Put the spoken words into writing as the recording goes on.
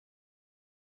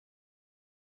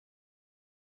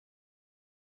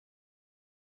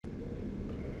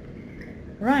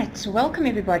Right, welcome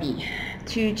everybody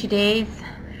to today's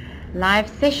live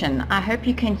session. I hope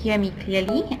you can hear me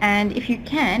clearly, and if you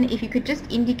can, if you could just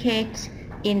indicate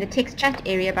in the text chat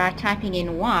area by typing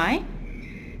in Y.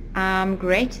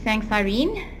 Great, thanks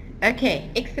Irene. Okay,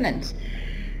 excellent.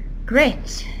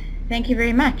 Great, thank you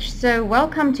very much. So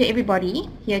welcome to everybody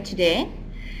here today,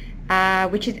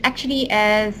 which is actually,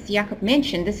 as Jacob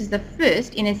mentioned, this is the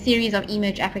first in a series of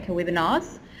Emerge Africa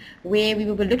webinars, where we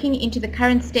will be looking into the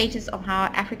current status of how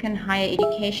African higher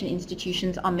education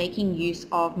institutions are making use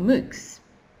of MOOCs.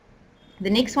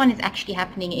 The next one is actually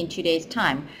happening in 2 days'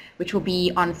 time, which will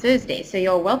be on Thursday. So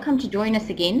you're welcome to join us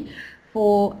again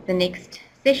for the next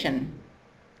session.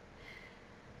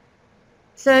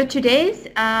 So today's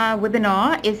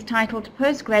webinar is titled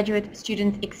Postgraduate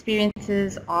Students'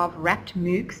 Experiences of Wrapped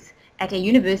MOOCs at a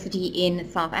University in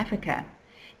South Africa.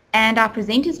 And our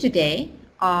presenters today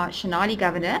are Shanali,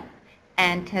 Govender,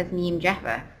 and Tasneem,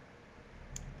 Jaffer.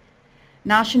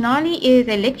 Now, Shanali is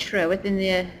a lecturer within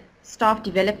the Staff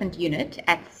Development Unit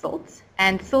at SILT,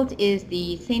 and SILT is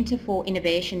the Center for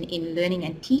Innovation in Learning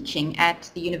and Teaching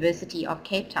at the University of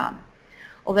Cape Town.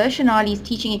 Although Shanali's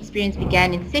teaching experience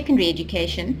began in secondary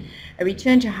education, a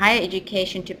return to higher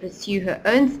education to pursue her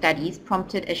own studies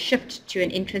prompted a shift to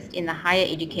an interest in the higher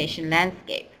education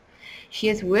landscape. She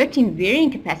has worked in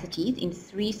varying capacities in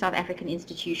 3 South African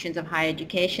institutions of higher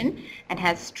education and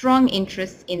has strong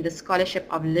interests in the scholarship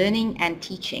of learning and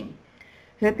teaching.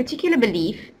 Her particular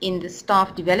belief in the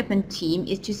staff development team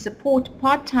is to support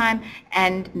part-time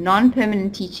and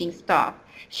non-permanent teaching staff.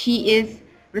 She is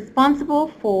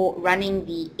responsible for running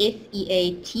the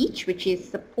SEA Teach, which is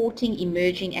Supporting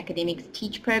Emerging Academics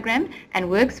Teach program, and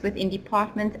works within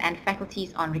departments and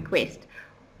faculties on request.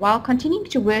 While continuing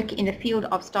to work in the field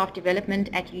of staff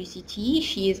development at UCT,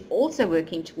 she is also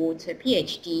working towards her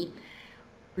PhD,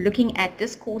 looking at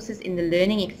discourses in the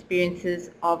learning experiences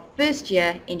of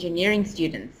first-year engineering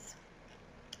students.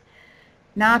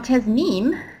 Now,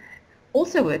 Tasneem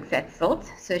also works at SILT,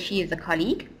 so she is a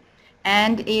colleague,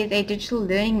 and is a digital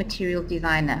learning material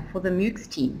designer for the MOOCs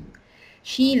team.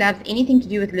 She loves anything to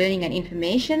do with learning and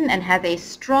information and has a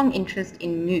strong interest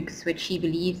in MOOCs, which she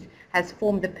believes has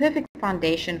formed the perfect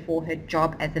foundation for her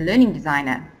job as a learning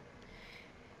designer.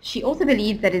 She also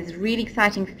believes that it's a really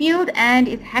exciting field and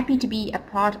is happy to be a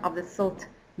part of the SILT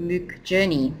MOOC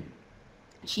journey.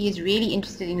 She is really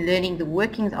interested in learning the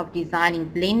workings of designing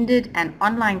blended and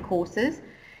online courses,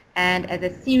 and as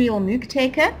a serial MOOC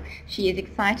taker, she is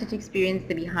excited to experience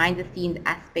the behind-the-scenes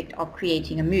aspect of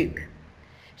creating a MOOC.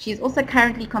 She is also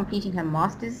currently completing her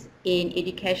Master's in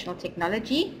Educational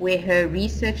Technology, where her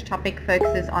research topic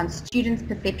focuses on students'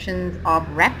 perceptions of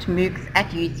wrapped MOOCs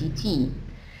at UCT.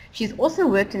 She's also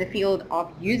worked in the field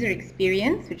of user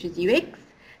experience, which is UX,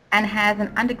 and has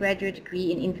an undergraduate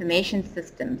degree in information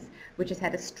systems, which has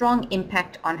had a strong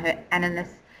impact on her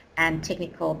analyst and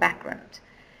technical background.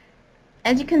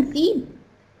 As you can see,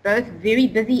 both very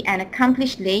busy and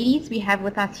accomplished ladies we have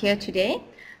with us here today.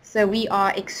 So we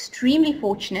are extremely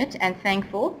fortunate and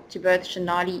thankful to both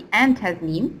Shanali and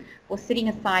Tasneem for setting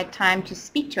aside time to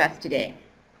speak to us today.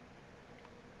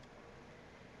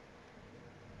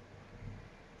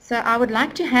 So I would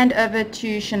like to hand over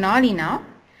to Shanali now,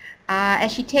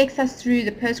 as she takes us through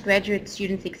the postgraduate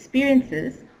students'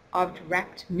 experiences of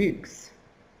wrapped MOOCs.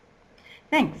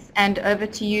 Thanks, and over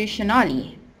to you,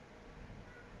 Shanali.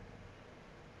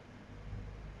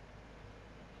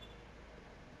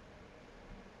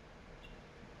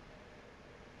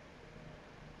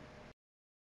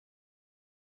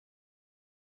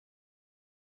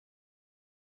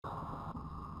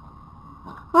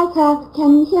 Hi Kath,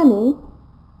 can you hear me?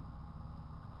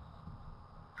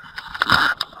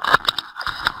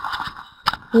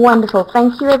 Wonderful,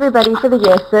 thank you everybody for the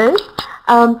yeses.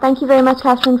 Thank you very much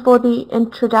Catherine for the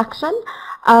introduction.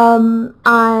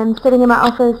 I'm sitting in my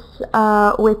office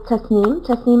with Tasneem.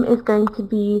 Tasneem is going to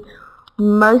be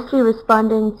mostly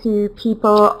responding to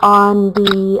people on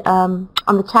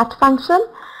the chat function,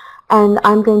 and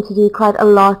I'm going to do quite a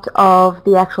lot of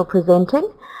the actual presenting.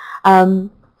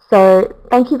 So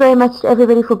thank you very much to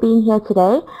everybody for being here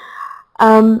today.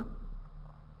 I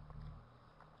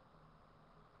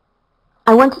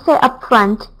want to say up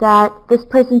front that this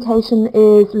presentation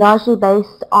is largely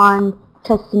based on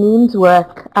Tasneem's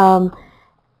work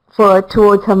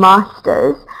towards her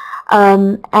Masters.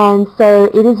 And so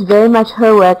it is very much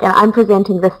her work, and I'm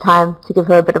presenting this time to give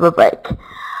her a bit of a break.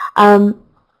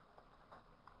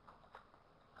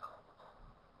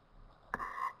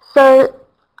 So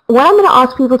what I'm going to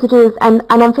ask people to do is, and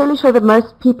I'm fairly sure that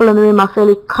most people in the room are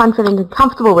fairly confident and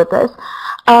comfortable with this,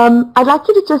 I'd like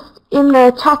you to just, in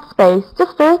the chat space,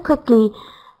 just very quickly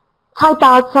type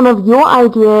out some of your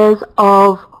ideas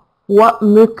of what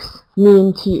MOOCs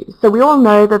mean to you. So we all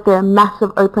know that they're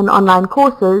massive open online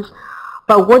courses,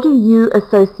 but what do you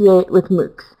associate with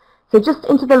MOOCs? So just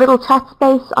into the little chat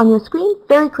space on your screen,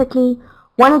 very quickly,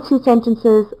 1 or 2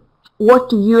 sentences, what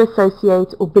do you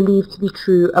associate or believe to be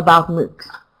true about MOOCs?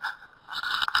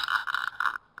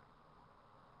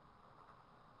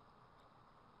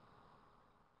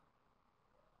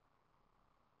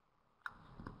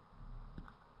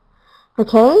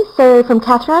 Okay, so from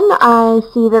Catherine, I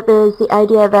see that there's the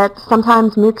idea that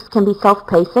sometimes MOOCs can be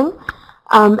self-pacing,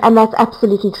 and that's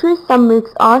absolutely true. Some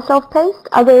MOOCs are self-paced,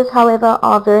 others, however,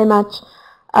 are very much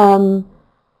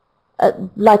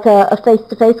like a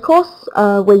face-to-face course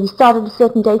where you start at a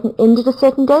certain date and end at a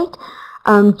certain date.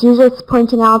 Judith's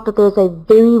pointing out that there's a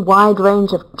very wide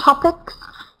range of topics.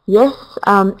 Yes,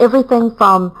 everything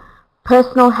from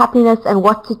personal happiness and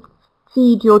what to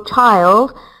feed your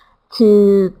child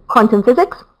to quantum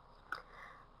physics.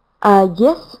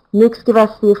 Yes, MOOCs give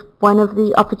us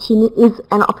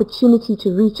an opportunity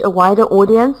to reach a wider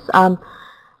audience.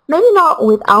 Maybe not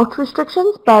without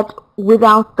restrictions, but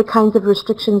without the kinds of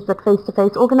restrictions that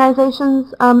face-to-face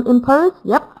organizations impose.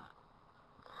 Yep.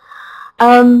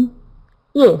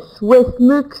 Yes, with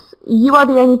MOOCs, you are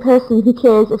the only person who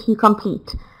cares if you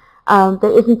complete.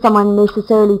 There isn't someone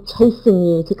necessarily chasing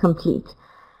you to complete.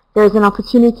 There's an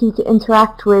opportunity to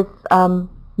interact with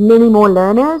many more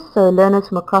learners, so learners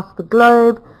from across the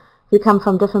globe who come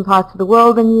from different parts of the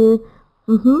world than you.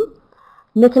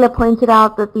 Nicola pointed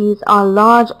out that these are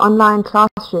large online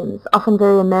classrooms, often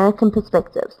very American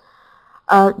perspectives.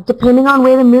 Depending on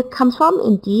where the MOOC comes from,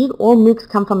 indeed, all MOOCs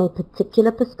come from a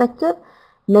particular perspective.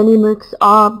 Many MOOCs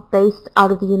are based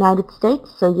out of the United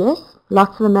States, so yes,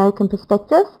 lots of American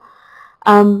perspectives.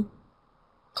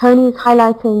 Tony is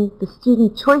highlighting the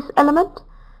student choice element.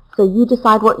 So you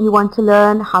decide what you want to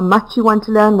learn, how much you want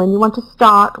to learn, when you want to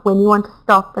start, when you want to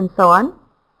stop, and so on.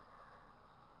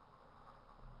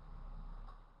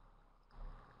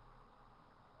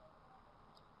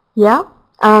 Yeah,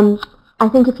 I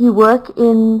think if you work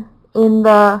in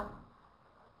the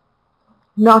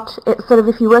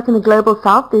if you work in the global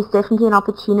south, there's definitely an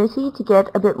opportunity to get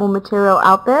a bit more material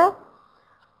out there.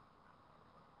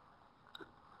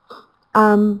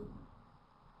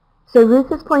 So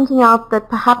Ruth is pointing out that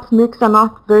perhaps MOOCs are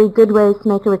not very good ways to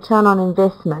make a return on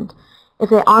investment. If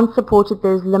they aren't supported,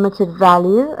 there's limited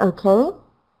value. Okay.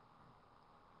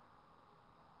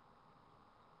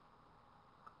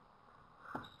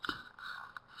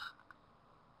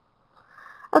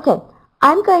 Okay,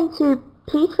 I'm going to,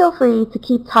 please feel free to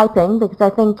keep typing because I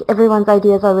think everyone's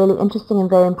ideas are really interesting and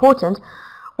very important.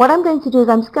 What I'm going to do is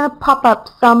I'm just going to pop up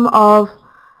some of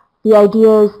the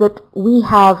ideas that we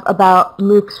have about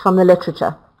MOOCs from the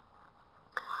literature.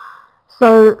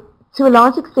 So, to a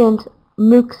large extent,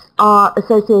 MOOCs are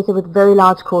associated with very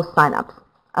large course sign-ups.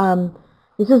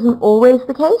 This isn't always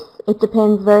the case. It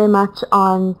depends very much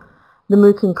on the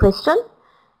MOOC in question.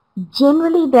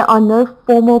 Generally, there are no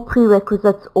formal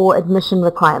prerequisites or admission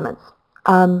requirements.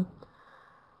 And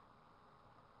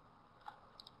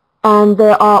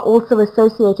there are also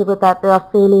associated with that, there are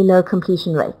fairly low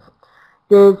completion rates.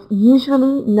 There's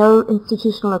usually no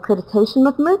institutional accreditation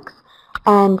with MOOCs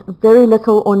and very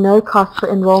little or no cost for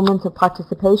enrollment or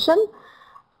participation,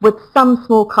 with some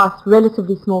small cost,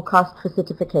 relatively small cost for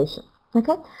certification.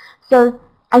 Okay, so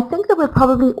I think that we're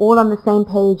probably all on the same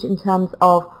page in terms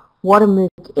of what a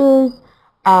MOOC is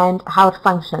and how it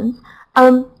functions.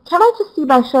 Can I just see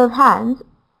by show of hands,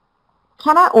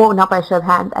 or not by show of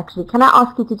hands actually, can I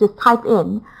ask you to just type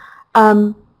in,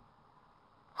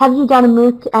 have you done a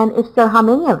MOOC, and if so, how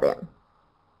many of them?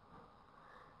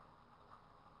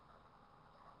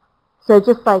 So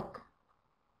just like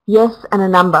yes and a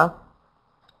number.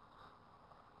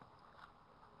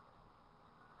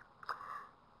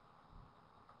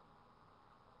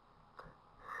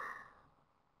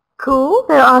 Cool.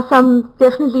 There are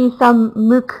definitely some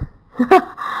MOOC,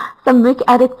 some MOOC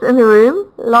addicts in the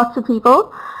room. Lots of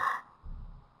people.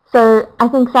 So I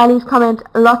think Sally's comment,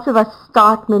 lots of us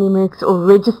start mini MOOCs or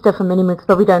register for mini MOOCs,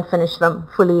 but we don't finish them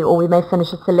fully, or we may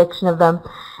finish a selection of them.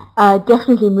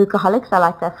 Definitely MOOCaholics, I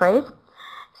like that phrase.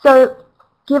 So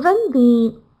given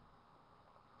the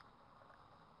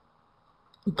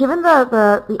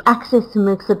access to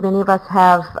MOOCs that many of us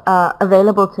have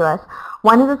available to us,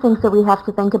 one of the things that we have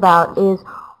to think about is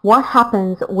what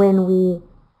happens when we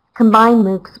combine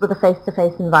MOOCs with a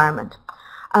face-to-face environment.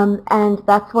 And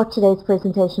that's what today's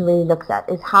presentation really looks at,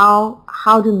 is how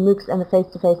do MOOCs and the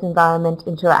face-to-face environment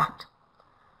interact.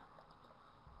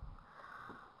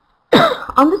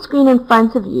 On the screen in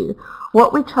front of you,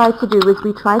 what we try to do is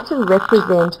we try to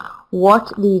represent what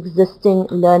the existing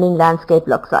learning landscape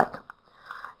looks like.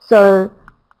 So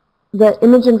the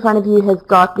image in front of you has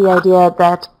got the idea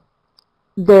that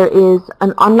there is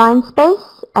an online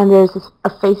space and there's a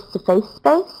face-to-face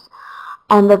space,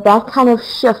 and that kind of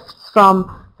shifts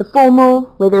from the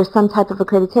formal, where there's some type of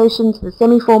accreditation, to the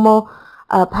semi-formal,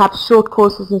 perhaps short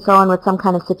courses and so on with some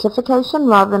kind of certification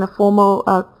rather than a formal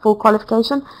full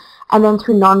qualification, and then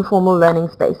through non-formal learning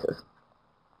spaces.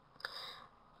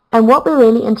 And what we're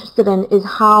really interested in is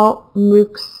how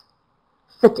MOOCs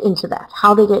fit into that,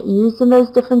 how they get used in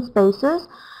those different spaces,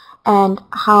 and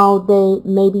how they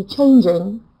may be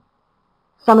changing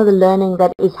some of the learning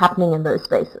that is happening in those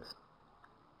spaces.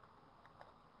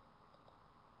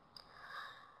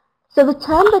 So the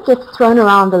term that gets thrown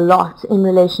around a lot in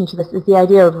relation to this is the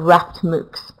idea of wrapped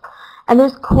MOOCs. And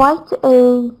there's quite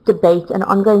a debate, an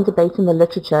ongoing debate in the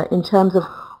literature in terms of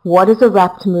what is a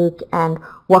wrapped MOOC and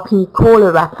what can you call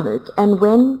a wrapped MOOC. And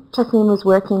when Tasneem was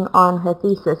working on her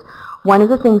thesis, one of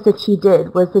the things that she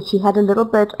did was that she had a little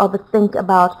bit of a think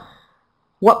about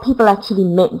what people actually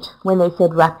meant when they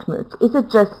said wrapped MOOC. Is it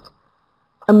just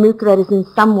a MOOC that is in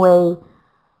some way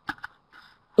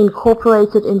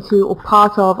incorporated into or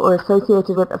part of or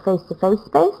associated with a face-to-face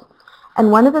space?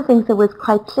 And one of the things that was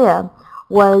quite clear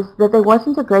was that there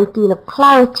wasn't a great deal of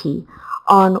clarity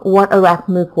on what a wrapped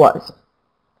MOOC was.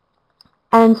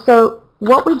 And so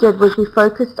what we did was we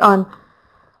focused on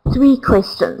 3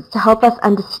 questions to help us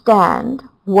understand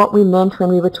what we meant when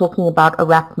we were talking about a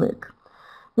wrapped MOOC.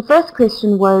 The first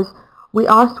question was, we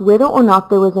asked whether or not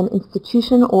there was an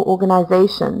institution or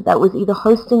organization that was either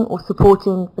hosting or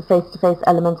supporting the face-to-face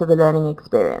element of the learning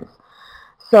experience.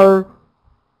 So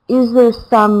is there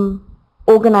some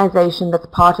organization that's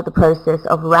part of the process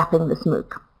of wrapping this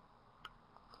MOOC?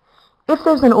 If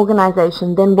there's an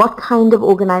organization, then what kind of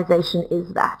organization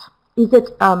is that? Is it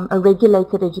a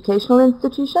regulated educational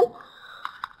institution?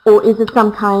 Or is it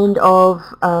some kind of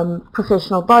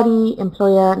professional body,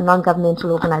 employer,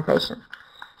 non-governmental organization?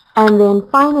 And then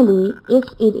finally, if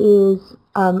it is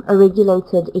a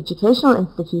regulated educational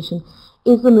institution,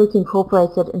 is the MOOC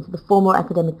incorporated into the formal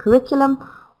academic curriculum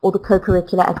or the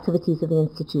co-curricular activities of the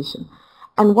institution?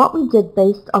 And what we did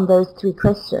based on those 3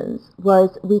 questions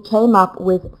was we came up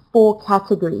with 4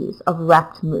 categories of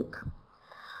wrapped MOOC.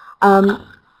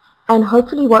 And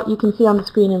hopefully what you can see on the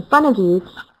screen in front of you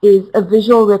is a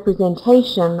visual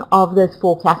representation of those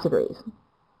 4 categories.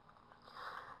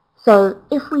 So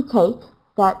if we take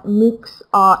that MOOCs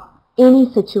are any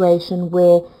situation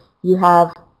where you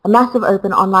have a massive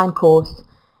open online course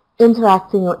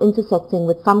interacting or intersecting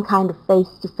with some kind of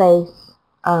face-to-face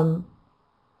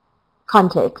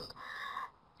context,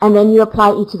 and then you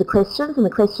apply each of the questions, and the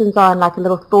questions are in like a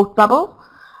little thought bubble.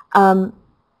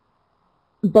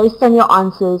 Based on your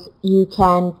answers, you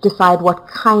can decide what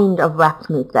kind of wrapped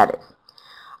MOOC that is.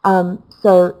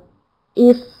 So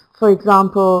if, for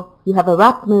example, you have a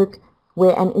wrapped MOOC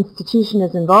where an institution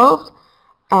is involved,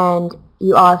 and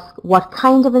you ask what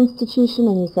kind of institution,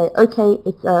 and you say, okay,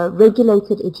 it's a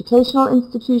regulated educational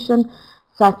institution,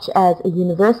 such as a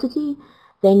university,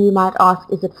 then you might ask,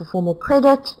 is it for formal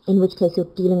credit, in which case you're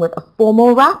dealing with a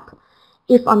formal wrap.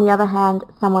 If, on the other hand,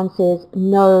 someone says,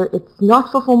 no, it's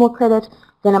not for formal credit,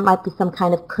 then it might be some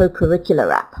kind of co-curricular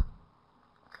wrap.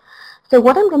 So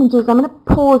what I'm going to do is I'm going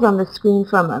to pause on the screen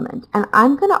for a moment, and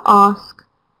I'm going to ask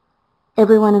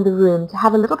everyone in the room to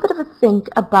have a little bit of a think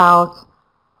about,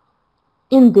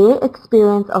 in their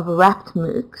experience of wrapped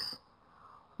MOOCs,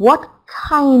 what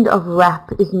kind of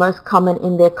wrap is most common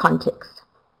in their context.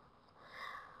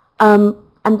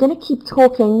 I'm going to keep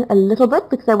talking a little bit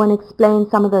because I want to explain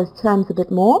some of those terms a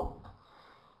bit more.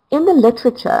 In the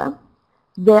literature,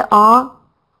 there are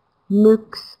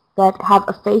MOOCs that have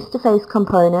a face-to-face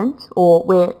component, or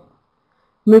where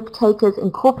MOOC takers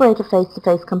incorporate a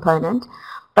face-to-face component,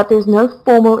 but there's no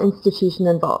formal institution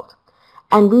involved.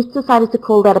 And we've decided to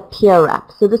call that a peer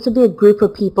wrap. So this would be a group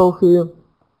of people who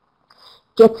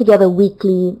get together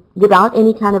weekly without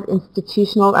any kind of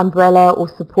institutional umbrella or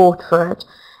support for it,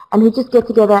 and who just get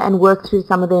together and work through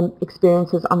some of their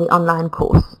experiences on the online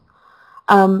course.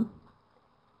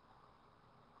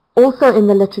 Also in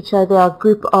the literature, there are a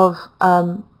group of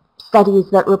studies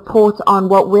that report on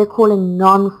what we're calling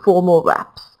non-formal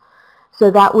wraps. So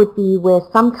that would be where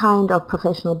some kind of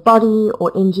professional body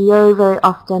or NGO very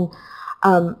often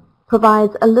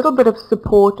provides a little bit of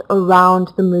support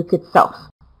around the MOOC itself.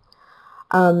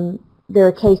 There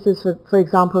are cases, for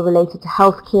example, related to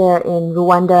healthcare in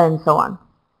Rwanda and so on.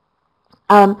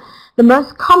 The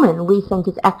most common, we think,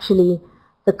 is actually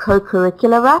the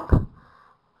co-curricular wrap,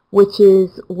 which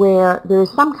is where there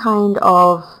is some kind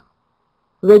of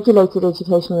regulated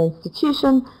educational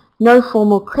institution No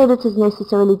formal credit is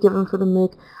necessarily given for the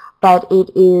MOOC, but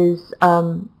it is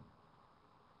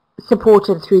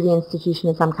supported through the institution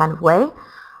in some kind of way.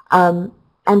 And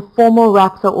formal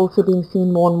wraps are also being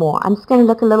seen more and more. I'm just going to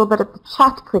look a little bit at the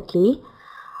chat quickly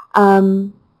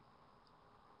and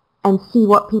see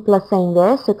what people are saying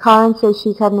there. So Karen says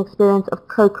she's had an experience of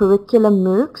co-curricular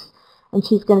MOOCs, and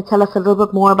she's going to tell us a little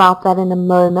bit more about that in a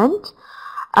moment.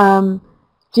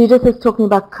 Judith is talking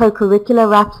about co-curricular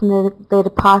wraps in their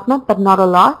department, but not a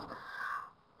lot.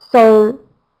 So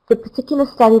the particular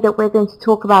study that we're going to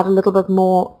talk about a little bit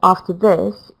more after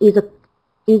this is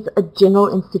a general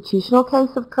institutional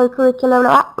case of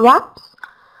co-curricular wraps.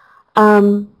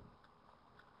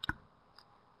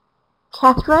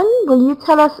 Catherine, will you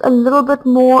tell us a little bit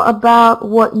more about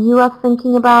what you are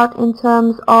thinking about in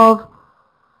terms of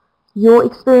your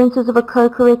experiences of a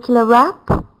co-curricular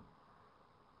wrap?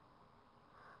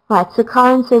 Right, so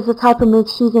Karen says the type of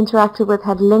MOOCs she's interacted with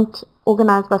had linked,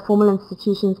 organized by formal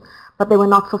institutions, but they were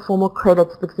not for formal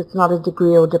credits because it's not a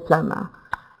degree or diploma.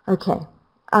 Okay.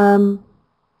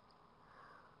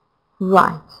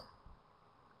 Right.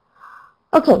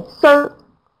 Okay, so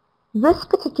this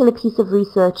particular piece of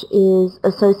research is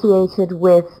associated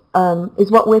with, is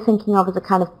what we're thinking of as a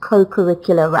kind of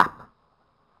co-curricular wrap.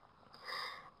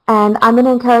 And I'm going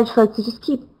to encourage folks to just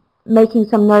keep making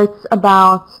some notes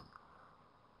about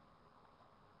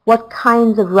what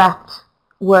kinds of wrapped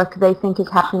work they think is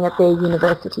happening at their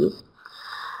universities.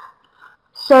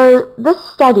 So this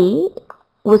study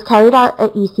was carried out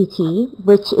at UCT,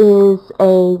 which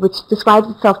describes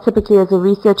itself typically as a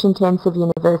research-intensive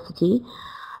university.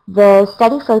 The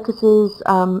study focuses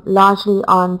largely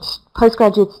on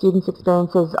postgraduate students'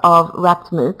 experiences of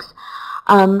wrapped MOOCs.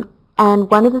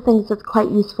 And one of the things that's quite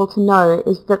useful to know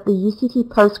is that the UCT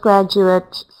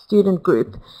postgraduate student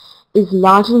group is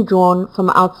largely drawn from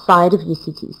outside of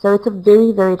UCT. So it's a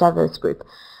very, very diverse group.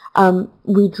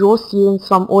 We draw students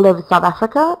from all over South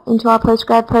Africa into our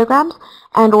postgrad programs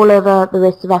and all over the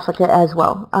rest of Africa as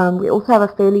well. We also have a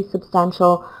fairly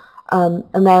substantial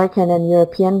American and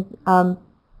European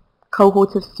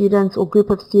cohort of students or group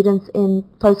of students in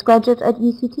postgraduate at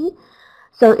UCT.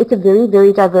 So it's a very,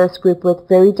 very diverse group with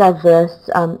very diverse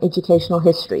educational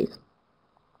histories.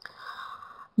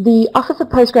 The Office of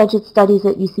Postgraduate Studies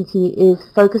at UCT is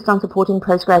focused on supporting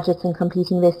postgraduates in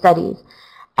completing their studies,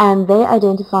 and they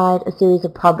identified a series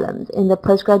of problems in that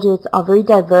postgraduates are very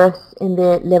diverse in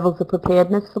their levels of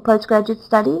preparedness for postgraduate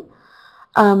study.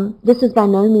 This is by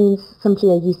no means simply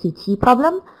a UCT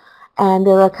problem, and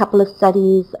there are a couple of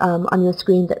studies on your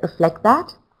screen that reflect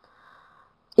that.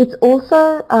 It's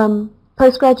also,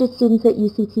 postgraduate students at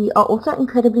UCT are also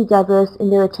incredibly diverse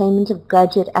in their attainment of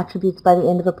graduate attributes by the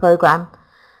end of a program.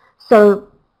 So,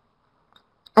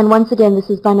 and once again, this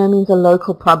is by no means a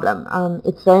local problem.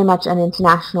 It's very much an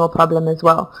international problem as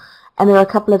well. And there are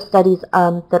a couple of studies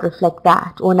that reflect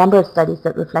that, or a number of studies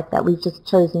that reflect that. We've just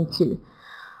chosen two.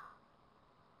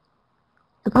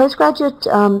 The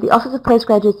Office of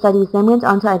Postgraduate Studies then went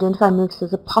on to identify MOOCs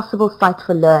as a possible site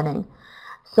for learning.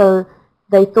 So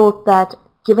they thought that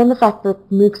given the fact that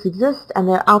MOOCs exist and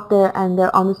they're out there and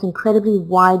they're on this incredibly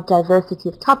wide diversity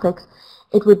of topics,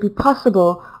 it would be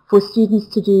possible for students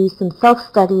to do some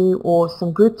self-study or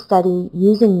some group study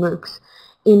using MOOCs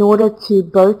in order to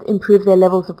both improve their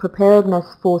levels of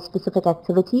preparedness for specific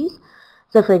activities.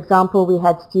 So for example, we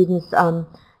had students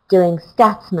doing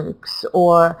stats MOOCs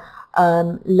or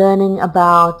learning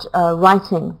about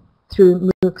writing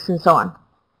through MOOCs and so on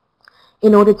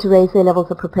in order to raise their levels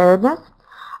of preparedness,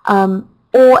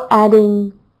 or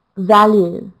adding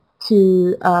value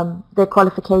to their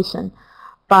qualification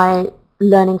by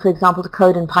learning, for example, to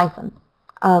code in Python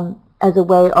as a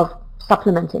way of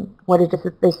supplementing what it is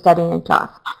that they're studying in class.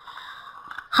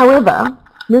 However,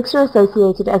 MOOCs are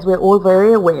associated, as we're all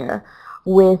very aware,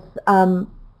 with a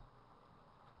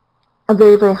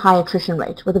very, very high attrition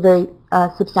rate, with a very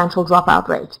substantial dropout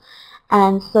rate.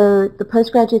 And so the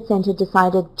Postgraduate Center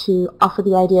decided to offer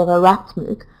the idea of a wrapped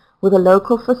MOOC with a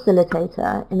local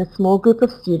facilitator in a small group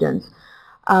of students,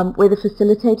 where the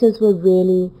facilitators were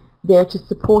really there to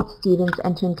support students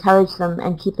and to encourage them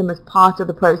and keep them as part of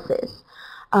the process,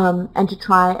 and to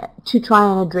try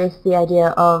and address the idea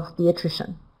of the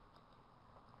attrition.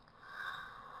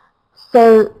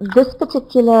 So this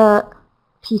particular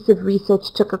piece of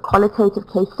research took a qualitative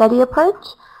case study approach,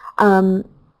 and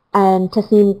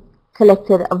Tasneem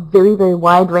collected a very, very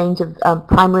wide range of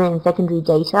primary and secondary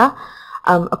data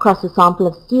across a sample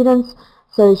of students.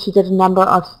 So she did a number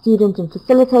of student and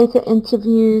facilitator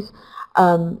interviews,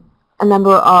 a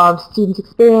number of student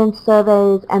experience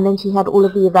surveys, and then she had all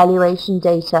of the evaluation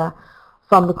data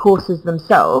from the courses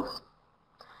themselves.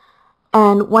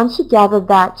 And once she gathered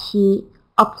that, she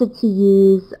opted to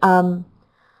use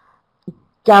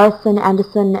Garrison,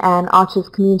 Anderson, and Archer's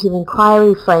Community of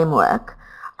Inquiry framework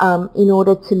in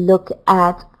order to look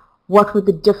at what were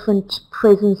the different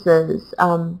presences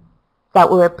that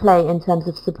were at play in terms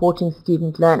of supporting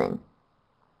student learning.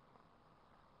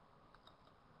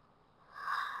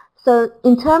 So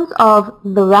in terms of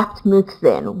the wrapped MOOCs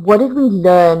then, what did we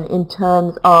learn in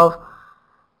terms of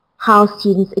how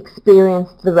students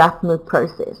experienced the wrapped MOOC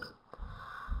process?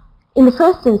 In the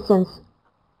first instance,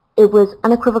 it was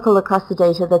unequivocal across the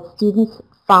data that students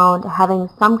found having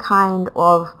some kind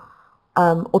of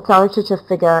authoritative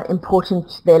figure important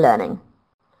to their learning.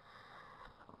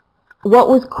 What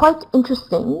was quite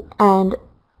interesting and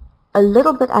a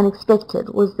little bit unexpected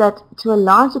was that to a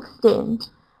large extent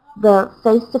the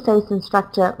face-to-face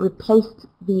instructor replaced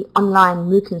the online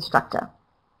MOOC instructor.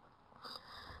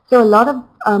 So a lot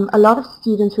of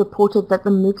students reported that the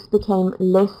MOOCs became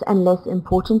less and less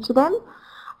important to them,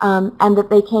 and that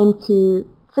they came to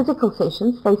physical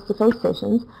sessions, face-to-face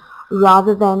sessions,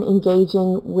 rather than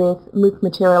engaging with MOOC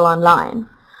material online.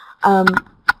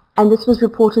 And this was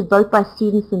reported both by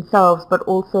students themselves, but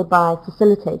also by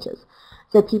facilitators.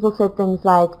 So people said things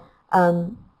like,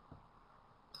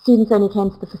 students only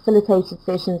came to the facilitated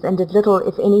sessions and did little,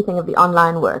 if anything, of the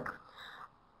online work.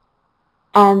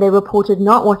 And they reported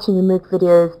not watching the MOOC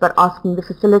videos, but asking the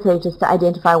facilitators to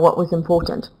identify what was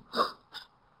important.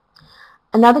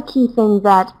 Another key thing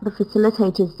that the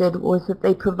facilitators did was that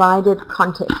they provided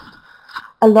context.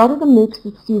 A lot of the MOOCs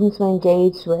that students were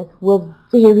engaged with were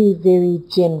very, very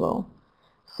general.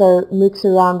 So MOOCs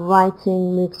around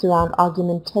writing, MOOCs around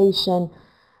argumentation,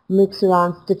 MOOCs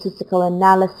around statistical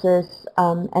analysis,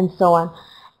 and so on.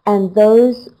 And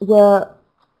those were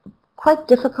quite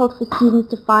difficult for students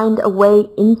to find a way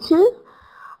into.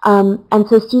 And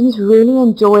so students really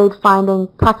enjoyed finding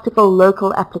practical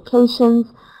local applications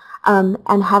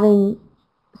and having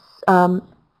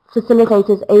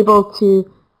facilitators able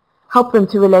to help them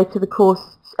to relate to the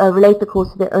course, relate the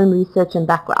course to their own research and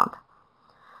background.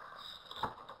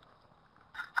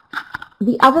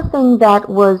 The other thing that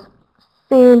was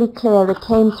fairly clear that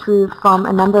came through from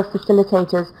a number of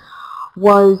facilitators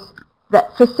was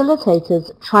that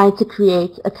facilitators tried to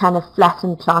create a kind of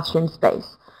flattened classroom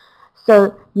space.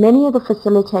 So many of the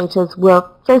facilitators were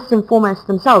first and foremost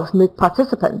themselves MOOC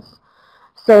participants.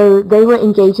 So they were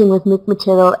engaging with MOOC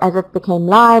material as it became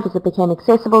live, as it became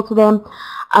accessible to them,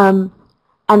 and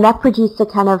that produced a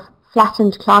kind of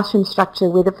flattened classroom structure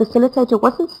where the facilitator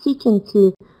wasn't seeking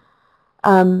to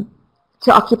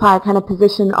occupy a kind of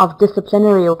position of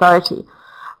disciplinary authority.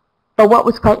 But what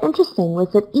was quite interesting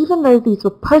was that even though these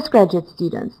were postgraduate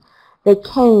students, they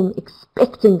came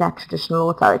expecting that traditional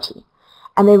authority.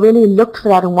 And they really looked for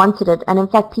that and wanted it. And in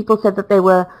fact, people said that they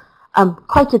were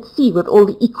quite at sea with all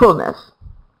the equalness.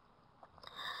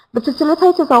 The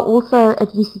facilitators are also at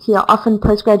UCT are often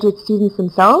postgraduate students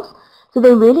themselves. So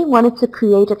they really wanted to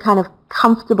create a kind of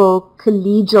comfortable,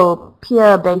 collegial,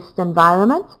 peer-based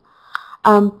environment.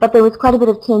 But there was quite a bit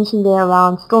of tension there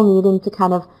around still needing to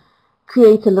kind of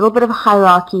create a little bit of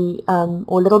hierarchy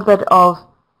or a little bit of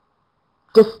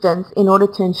distance in order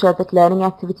to ensure that learning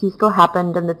activities still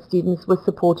happened and that students were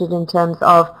supported in terms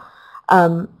of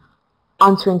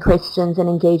answering questions and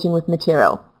engaging with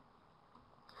material.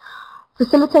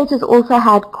 Facilitators also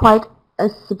had quite a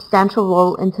substantial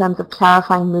role in terms of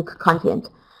clarifying MOOC content,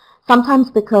 sometimes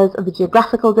because of the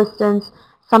geographical distance,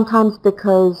 sometimes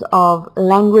because of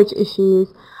language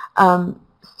issues.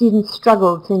 Students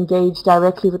struggled to engage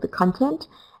directly with the content,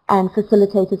 and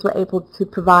facilitators were able to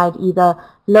provide either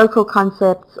local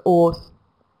concepts or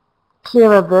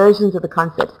clearer versions of the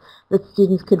concepts that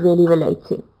students could really relate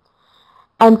to.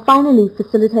 And finally,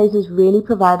 facilitators really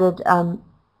provided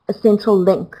a central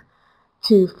link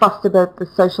to foster both the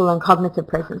social and cognitive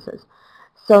presences.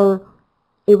 So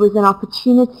it was an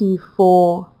opportunity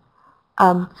for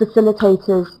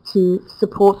facilitators to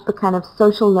support the kind of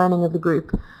social learning of the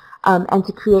group and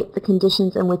to create the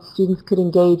conditions in which students could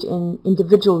engage in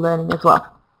individual learning as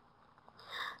well.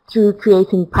 Through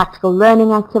creating practical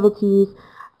learning activities,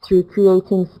 through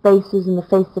creating spaces in the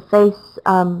face-to-face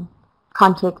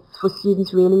context for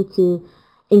students really to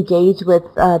engage with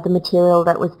the material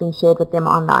that was being shared with them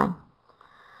online.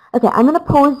 Okay, I'm going to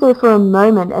pause there for a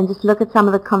moment and just look at some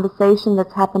of the conversation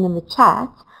that's happened in the chat.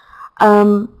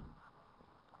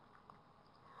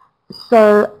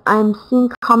 So I'm seeing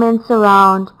comments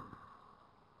around,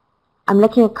 I'm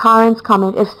looking at Karen's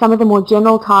comment, if some of the more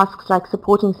general tasks like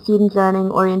supporting student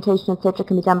learning, orientation, etc.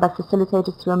 can be done by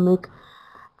facilitators through a MOOC,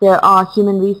 there are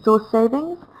human resource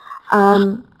savings.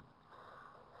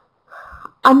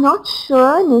 I'm not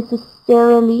sure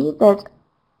necessarily that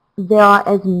there are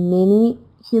as many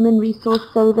human resource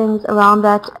savings around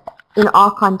that in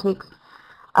our context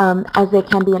as there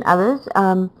can be in others.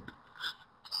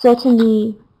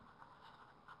 Certainly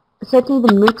the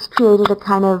MOOCs created a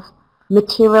kind of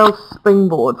material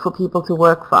springboard for people to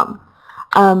work from.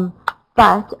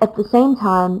 But at the same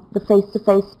time, the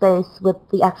face-to-face space with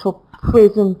the actual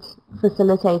present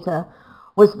facilitator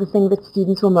was the thing that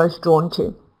students were most drawn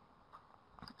to.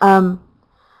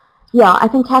 Yeah, I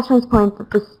think Catherine's point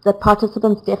that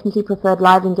participants definitely preferred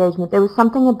live engagement. There was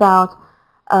something about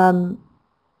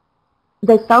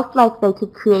they felt like they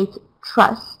could create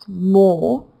trust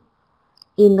more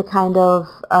in the kind of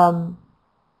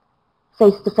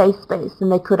face-to-face space than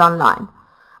they could online.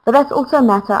 But that's also a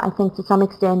matter, I think, to some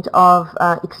extent of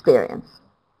experience.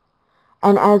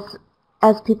 And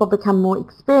as people become more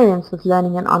experienced with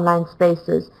learning in online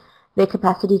spaces, their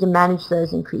capacity to manage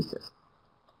those increases.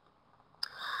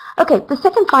 Okay, the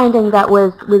second finding that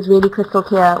was really crystal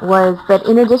clear was that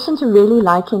in addition to really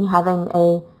liking having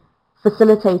a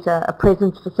facilitator, a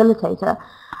present facilitator,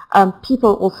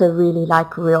 people also really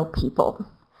like real people.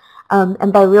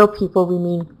 And by real people, we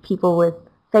mean people with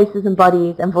faces and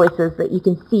bodies and voices that you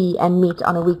can see and meet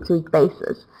on a week-to-week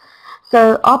basis.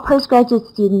 So our postgraduate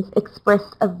students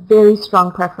expressed a very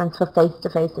strong preference for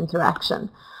face-to-face interaction.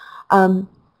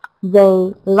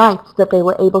 They liked that they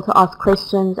were able to ask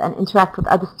questions and interact with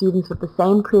other students with the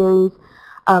same queries,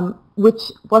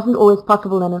 which wasn't always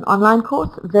possible in an online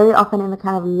course. Very often in the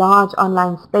kind of large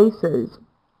online spaces,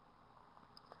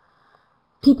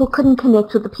 people couldn't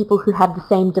connect with the people who had the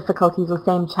same difficulties or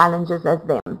same challenges as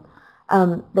them.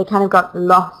 They kind of got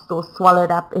lost or swallowed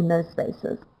up in those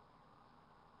spaces.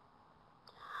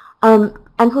 And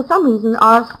for some reason,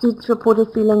 our students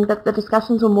reported feeling that the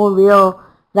discussions were more real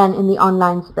than in the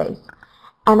online space.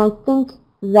 And I think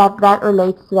that that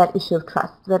relates to that issue of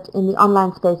trust, that in the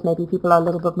online space maybe people are a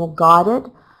little bit more guarded.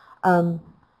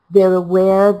 They're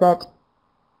aware that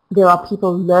there are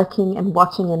people lurking and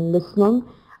watching and listening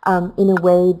in a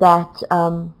way that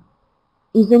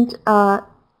isn't that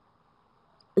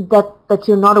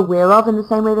you're not aware of in the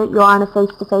same way that you are in a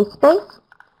face-to-face space.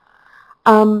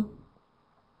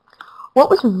 What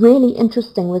was really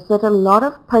interesting was that a lot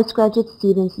of postgraduate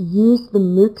students used the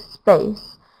MOOC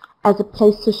space as a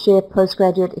place to share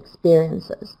postgraduate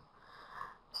experiences.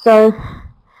 So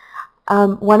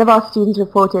one of our students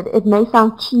reported, "It may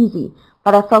sound cheesy,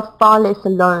 but I felt far less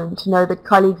alone to know that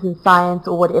colleagues in science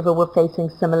or whatever were facing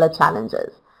similar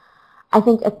challenges." I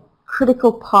think a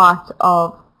critical part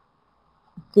of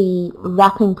the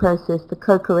wrapping process, the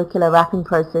co-curricular wrapping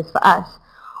process for us,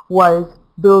 was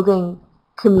building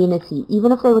community,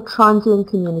 even if they were transient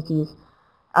communities,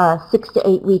 6 to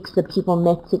 8 weeks that people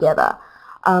met together.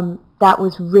 That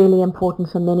was really important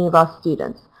for many of our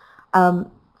students. For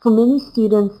many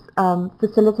students,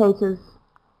 facilitators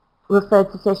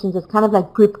referred to sessions as kind of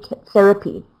like group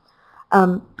therapy.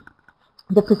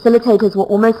 The facilitators were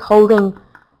almost holding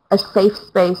a safe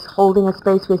space, holding a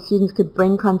space where students could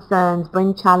bring concerns,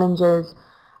 bring challenges,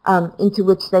 into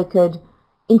which they could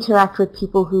interact with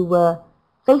people who were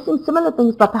facing similar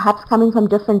things but perhaps coming from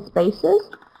different spaces.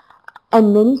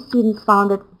 And many students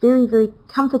found it very, very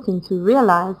comforting to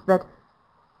realize that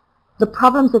the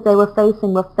problems that they were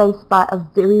faced by a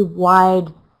very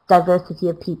wide diversity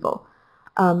of people.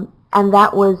 And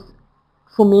that was,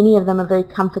 for many of them, a very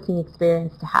comforting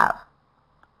experience to have.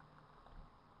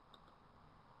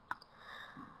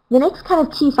 The next kind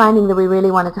of key finding that we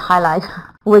really wanted to highlight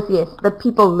was, yes, that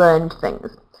people learned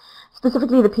things.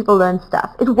 Specifically, the people learned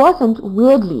stuff. It wasn't,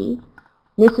 weirdly,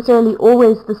 necessarily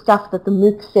always the stuff that the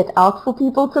MOOC set out for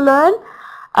people to learn.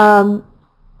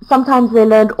 Sometimes they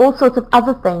learned all sorts of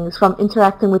other things from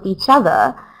interacting with each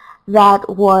other that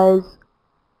was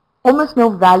almost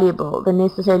more valuable than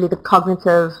necessarily the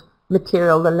cognitive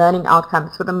material, the learning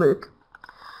outcomes for the MOOC.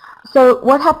 So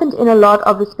what happened in a lot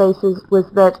of the spaces was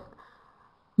that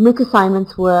MOOC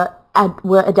assignments were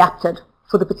adapted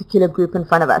for the particular group in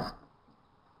front of us.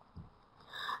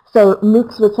 So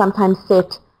MOOCs would sometimes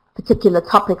set particular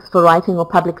topics for writing or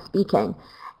public speaking.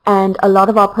 And a lot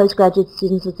of our postgraduate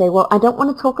students would say, well, I don't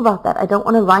want to talk about that. I don't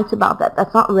want to write about that.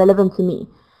 That's not relevant to me.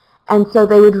 And so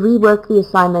they would rework the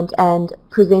assignment and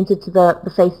present it to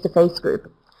the face-to-face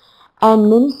group. And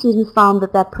many students found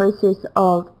that that process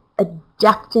of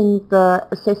adapting the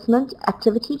assessment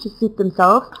activity to suit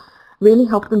themselves really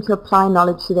helped them to apply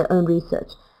knowledge to their own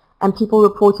research. And people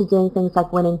reported doing things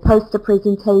like winning poster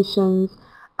presentations,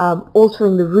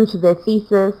 altering the route of their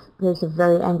thesis. There's a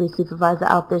very angry supervisor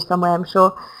out there somewhere, I'm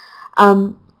sure.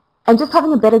 And just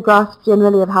having a better grasp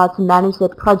generally of how to manage their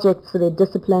projects for their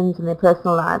disciplines and their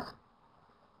personal lives.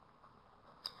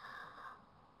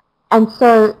 And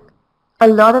so a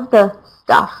lot of the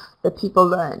stuff that people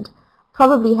learned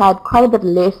probably had quite a bit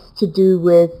less to do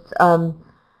with a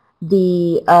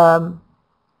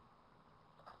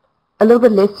little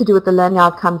bit less to do with the learning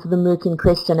outcomes of the MOOC in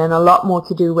question, and a lot more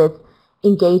to do with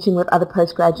engaging with other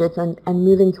postgraduates and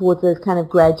moving towards those kind of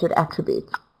graduate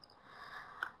attributes.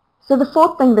 So the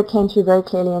fourth thing that came through very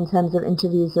clearly in terms of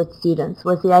interviews with students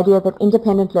was the idea that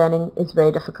independent learning is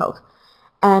very difficult.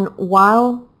 And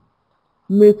while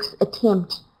MOOCs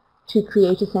attempt to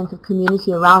create a sense of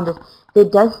community around it, there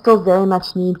does still very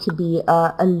much need to be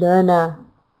a learner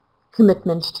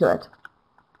commitment to it.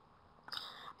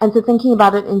 And so thinking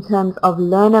about it in terms of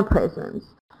learner presence,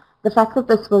 the fact that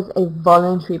this was a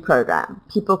voluntary program,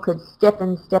 people could step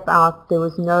in, step out, there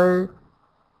was no,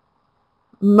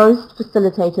 most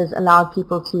facilitators allowed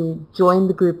people to join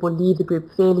the group or leave the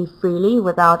group fairly freely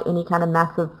without any kind of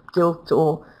massive guilt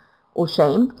or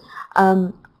shame.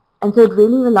 And so it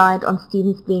really relied on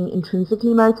students being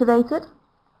intrinsically motivated.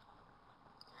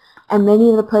 And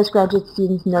many of the postgraduate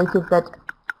students noted that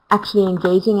actually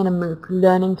engaging in a MOOC,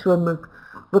 learning through a MOOC,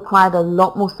 required a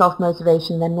lot more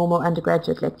self-motivation than normal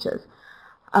undergraduate lectures.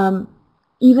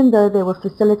 Even though there were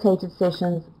facilitated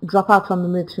sessions, dropout from the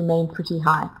MOOCs remained pretty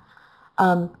high,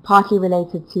 partly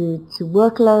related to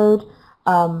workload,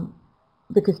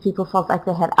 because people felt like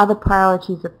they had other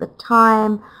priorities at the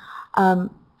time, and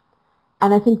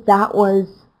I think that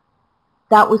was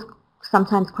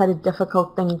sometimes quite a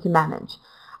difficult thing to manage.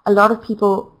 A lot of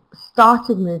people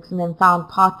started MOOCs and then found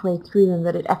partway through them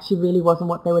that it actually really wasn't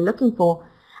what they were looking for,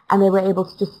 and they were able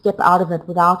to just step out of it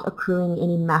without accruing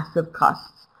any massive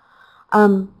costs.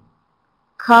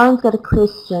 Karen's got a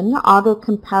question. Are there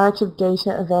comparative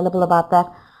data available about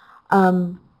that?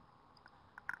 Karen,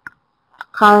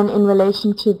 in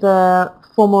relation to the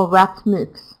formal wrapped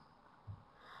MOOCs.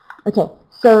 Okay,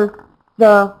 so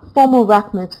the formal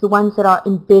wrapped MOOCs, the ones that are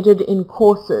embedded in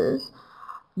courses,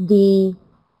 the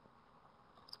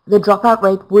dropout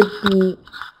rate would be,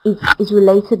 is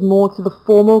related more to the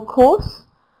formal course,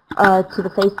 to the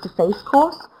face-to-face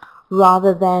course,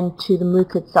 rather than to the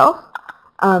MOOC itself.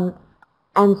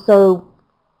 And so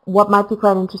what might be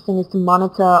quite interesting is to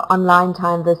monitor online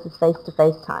time versus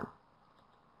face-to-face time.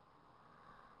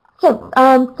 Okay,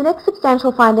 the next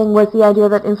substantial finding was the idea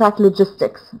that in fact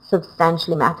logistics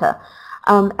substantially matter.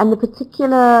 And the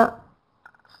particular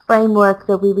framework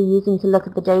that we were using to look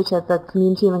at the data, the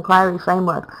community of inquiry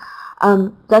framework,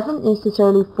 doesn't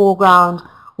necessarily foreground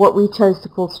what we chose to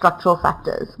call structural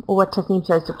factors, or what Tasneem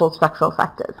chose to call structural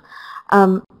factors.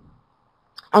 And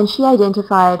she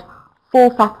identified 4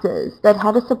 factors that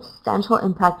had a substantial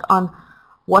impact on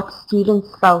what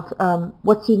students felt,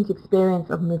 what students' experience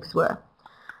of MOOCs were.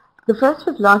 The first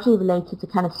was largely related to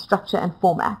kind of structure and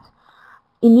format.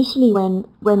 Initially, when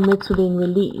MOOCs were being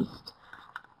released,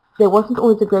 there wasn't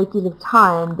always a great deal of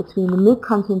time between the MOOC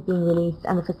content being released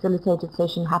and the facilitated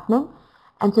session happening.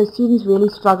 And so students really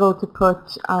struggled to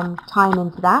put time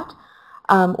into that,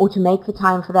 or to make the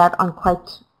time for that on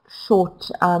quite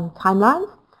short timelines.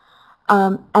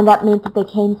 And that meant that they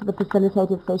came to the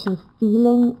facilitated sessions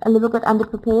feeling a little bit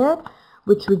underprepared,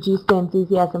 which reduced their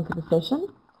enthusiasm for the session.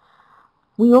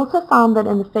 We also found that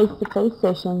in the face-to-face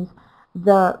sessions,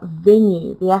 the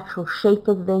venue, the actual shape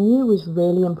of the venue, was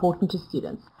really important to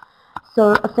students.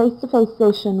 So a face-to-face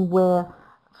session where,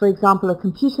 for example, a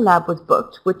computer lab was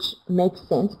booked, which makes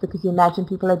sense because you imagine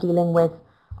people are dealing with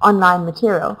online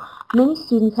material, many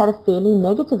students had a fairly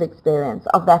negative experience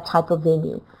of that type of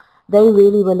venue. They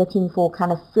really were looking for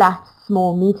kind of flat,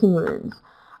 small meeting rooms,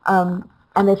 and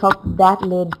they felt that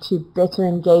led to better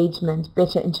engagement,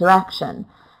 better interaction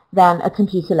than a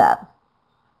computer lab.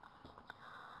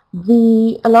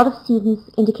 A lot of students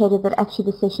indicated that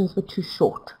actually the sessions were too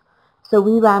short. So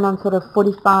we ran on sort of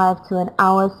 45 to an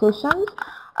hour sessions,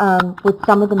 with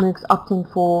some of the MOOCs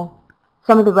opting for,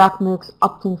 some of the wrap MOOCs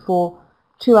opting for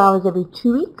 2 hours every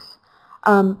 2 weeks.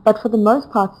 But for the most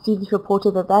part, students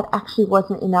reported that that actually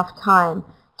wasn't enough time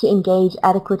to engage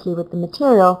adequately with the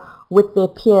material, with their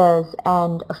peers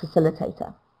and a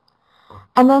facilitator.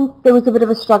 And then there was a bit of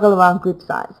a struggle around group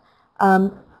size.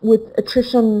 With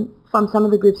attrition from some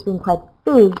of the groups being quite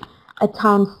big, at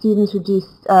times students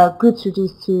reduced, groups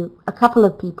reduced to a couple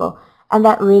of people, and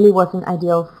that really wasn't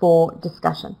ideal for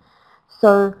discussion.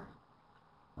 So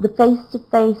the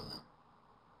face-to-face,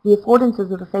 the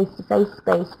affordances of the face-to-face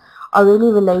space are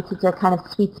really related to a kind of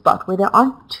sweet spot where there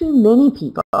aren't too many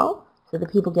people, so the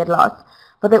people get lost,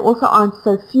 but there also aren't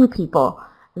so few people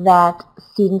that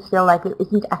students feel like it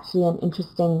isn't actually an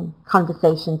interesting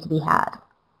conversation to be had.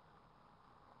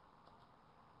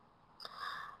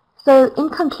 So in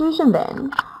conclusion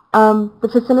then, The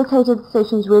facilitated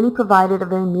sessions really provided a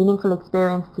very meaningful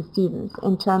experience to students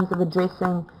in terms of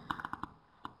addressing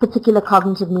particular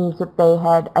cognitive needs that they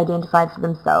had identified for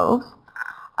themselves,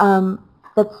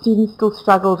 that students still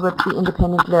struggled with the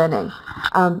independent learning.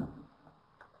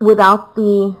 Without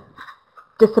the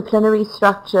disciplinary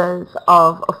structures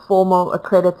of a formal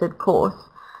accredited course,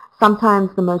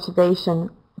 sometimes the motivation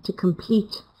to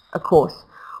complete a course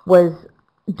was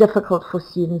difficult for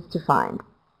students to find.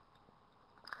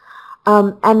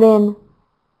 And then,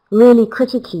 really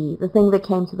critically, the thing that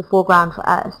came to the foreground for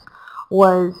us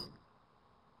was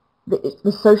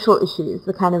the social issues,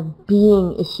 the kind of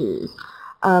being issues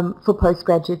for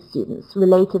postgraduate students,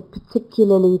 related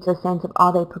particularly to a sense of,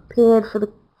 are they prepared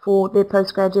for their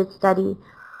postgraduate study?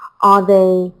 Are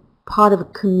they part of a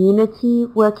community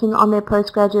working on their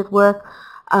postgraduate work?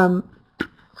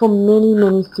 For many,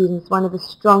 many students, one of the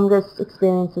strongest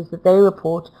experiences that they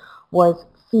report was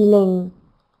feeling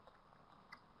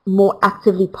more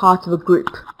actively part of a group.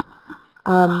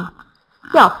 Yeah,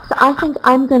 so I think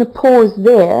I'm going to pause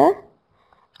there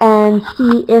and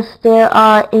see if there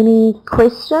are any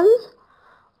questions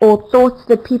or thoughts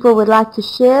that people would like to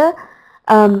share.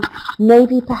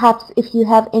 Maybe perhaps if you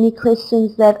have any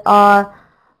questions that are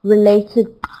related,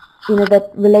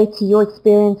 that relate to your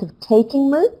experience of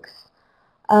taking MOOCs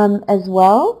as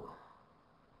well.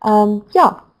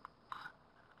 Yeah,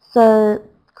 so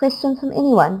questions from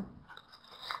anyone?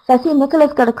 So I see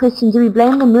Nicola's got a question. Do we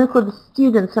blame the MOOC or the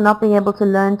students for not being able to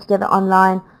learn together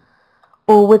online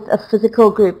or with a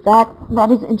physical group? That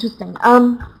is interesting.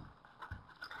 So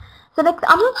Nick,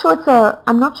 I'm not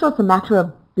sure it's a matter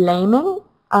of blaming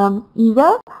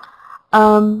either.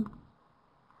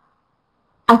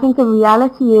 I think the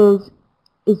reality is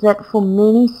that for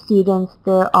many students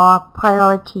there are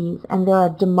priorities and there are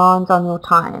demands on your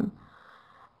time.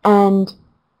 And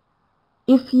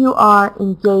if you are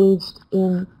engaged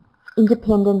in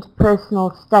independent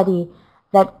personal study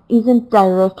that isn't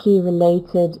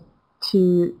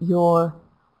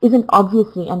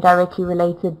obviously and directly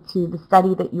related to the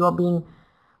study that you are being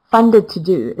funded to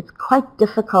do, it's quite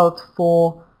difficult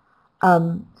for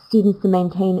students to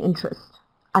maintain interest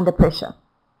under pressure.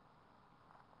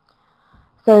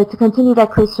 So to continue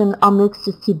that question, are MOOCs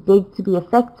just too big to be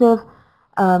effective?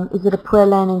 Is it a poor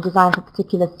learning design for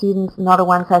particular students, not a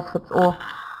one-size-fits-all?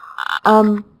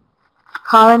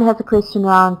 Karen has a question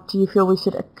around, do you feel we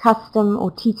should accustom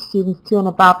or teach students to and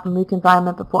about the MOOC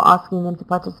environment before asking them to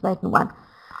participate in one?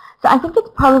 So I think it's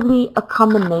probably a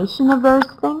combination of those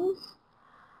things.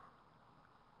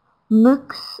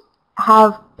 MOOCs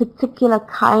have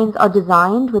are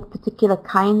designed with particular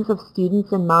kinds of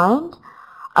students in mind,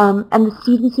 and the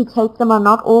students who take them are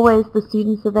not always the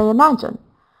students that they imagine.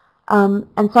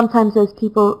 And sometimes those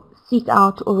people seek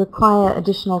out or require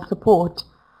additional support.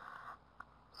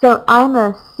 So I'm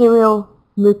a serial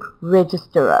MOOC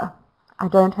registerer. I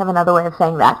don't have another way of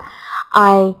saying that.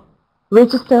 I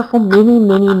register for many,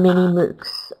 many, many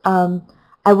MOOCs.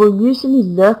 I will usually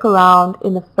lurk around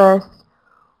in the first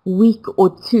week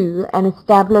or two and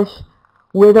establish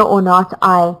whether or not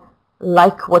I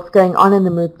like what's going on in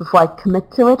the MOOC before I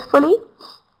commit to it fully.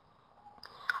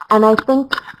 And I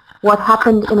think what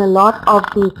happened in a lot of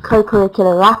the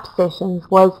co-curricular RAP sessions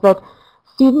was that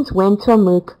students went to a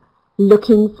MOOC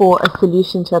looking for a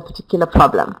solution to a particular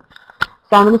problem.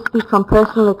 So I'm going to speak from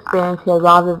personal experience here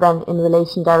rather than in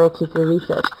relation directly to the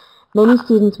research. Many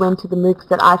students went to the MOOCs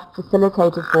that I've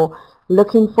facilitated for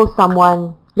looking for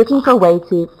a way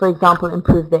to, for example,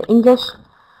 improve their English,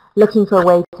 looking for a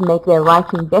way to make their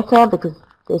writing better because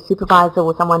their supervisor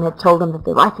or someone had told them that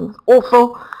their writing was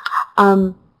awful.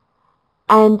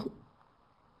 And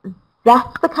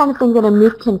that's the kind of thing that a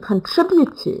MOOC can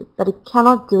contribute to, but it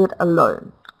cannot do it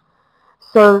alone.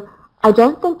 So I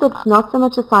don't think that it's not so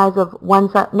much a matter of one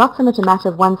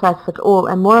size fits all,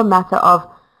 and more a matter of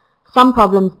some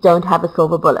problems don't have a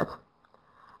silver bullet.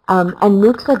 And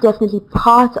MOOCs are definitely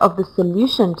part of the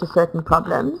solution to certain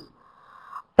problems,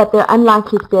 but they're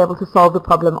unlikely to be able to solve the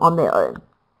problem on their own.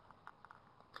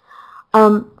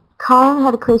 Karen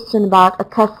had a question about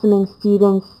accustoming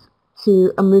students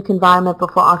to a MOOC environment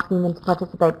before asking them to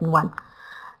participate in one.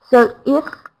 So if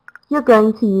you're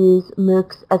going to use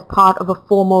MOOCs as part of a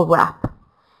formal RAP,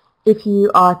 if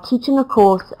you are teaching a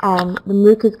course and the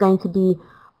MOOC is going to be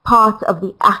part of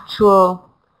the actual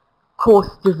course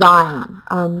design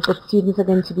that students are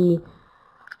going to be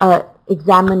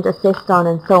examined, assessed on,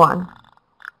 and so on,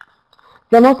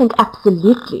 then I think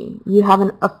absolutely you have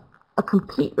a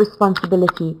complete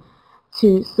responsibility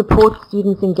to support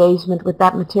students' engagement with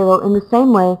that material in the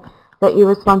same way that you're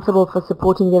responsible for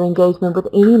supporting their engagement with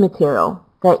any material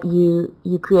that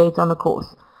you create on the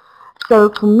course. So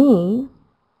for me,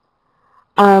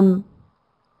 I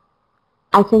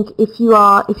think if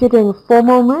you're doing a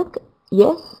formal MOOC,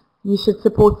 yes, you should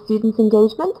support students'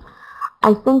 engagement.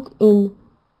 I think in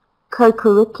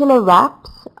co-curricular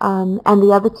wraps and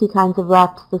the other two kinds of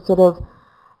wraps, the sort of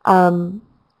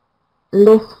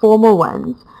less formal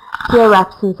ones, peer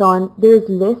wraps and so on, there is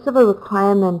less of a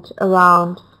requirement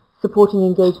around supporting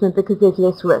engagement because there's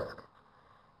less risk.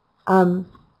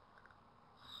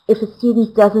 If a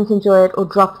student doesn't enjoy it or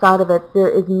drops out of it, there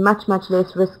is much, much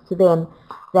less risk to them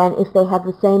than if they had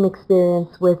the same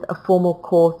experience with a formal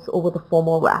course or with a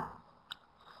formal wrap.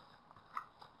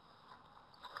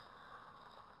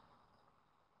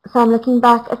 So I'm looking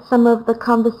back at some of the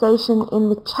conversation in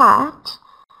the chat,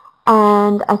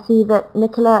 and I see that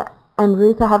Nicola and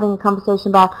Ruth are having a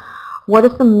conversation about what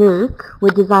if the MOOC were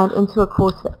designed into a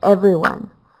course for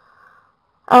everyone.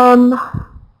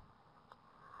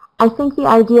 I think the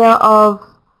idea of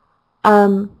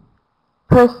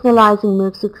personalizing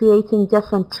MOOCs or creating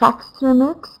different tracks through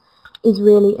MOOCs is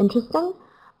really interesting,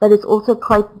 but it's also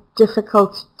quite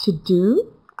difficult to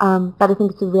do. But I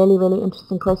think it's a really, really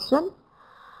interesting question.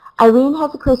 Irene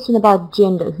has a question about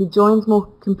gender, who joins more,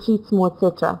 completes more,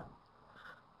 etc.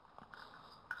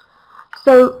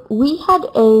 So we had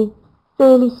a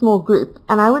fairly small group,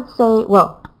 and I would say,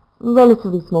 well,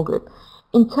 relatively small group.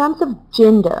 In terms of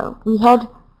gender, we had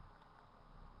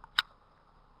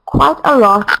quite a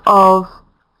lot of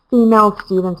female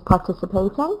students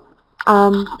participating.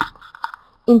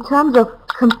 In terms of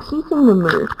completing the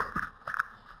MOOC,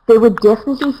 there were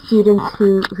definitely students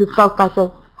who felt like they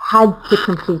had to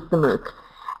complete the MOOC.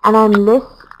 And I'm less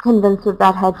convinced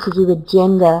that had to do with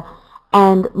gender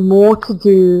and more to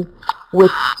do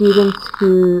with students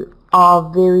who are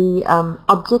very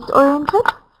object-oriented.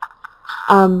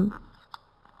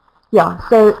 Yeah,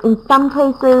 so in some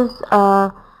cases,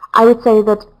 I would say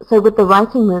that, so with the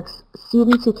writing MOOCs,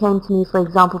 students who came to me, for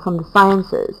example, from the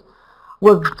sciences,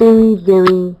 were very,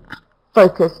 very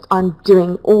focused on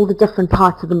doing all the different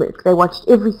parts of the MOOC. They watched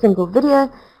every single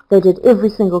video, they did every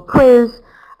single quiz,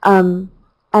 and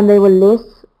they were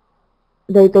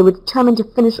they were determined to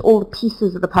finish all the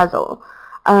pieces of the puzzle.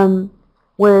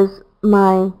 Whereas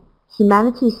my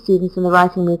humanities students in the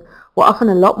writing MOOC were often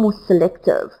a lot more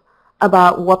selective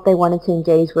about what they wanted to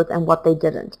engage with and what they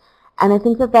didn't. And I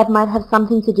think that that might have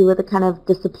something to do with a kind of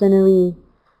disciplinary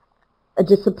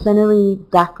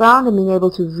background and being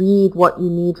able to read what you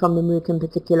need from the MOOC in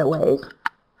particular ways.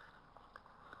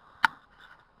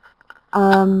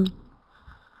 I'm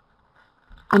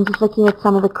just looking at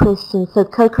some of the questions. So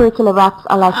co-curricular wraps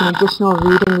are like an additional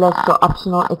reading list or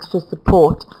optional extra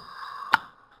support.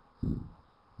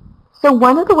 So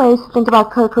one of the ways to think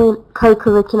about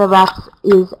co-curricular wraps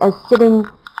is as sitting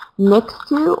next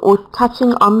to or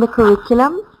touching on the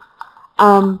curriculum,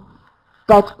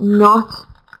 but not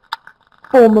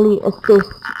formally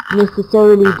assessed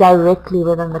necessarily directly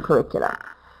within the curriculum.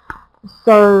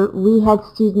 So we had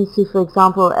students who, for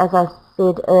example, as I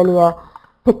said earlier,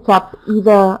 picked up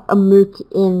either a MOOC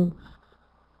in,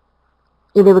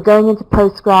 they were going into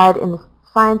postgrad in the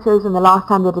sciences, and the last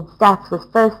time they did stats was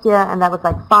first year, and that was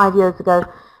like 5 years ago.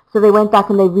 So they went back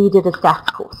and they redid a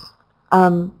stats course.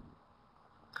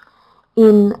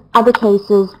 In other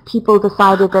cases, people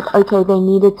decided that, okay, they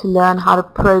needed to learn how to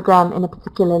program in a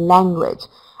particular language,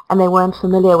 and they weren't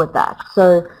familiar with that.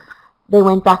 So they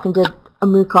went back and did a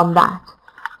MOOC on that.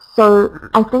 So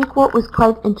I think what was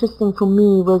quite interesting for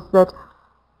me was that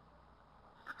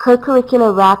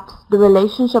co-curricular wraps, the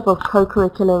relationship of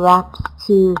co-curricular wraps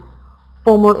to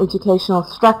formal educational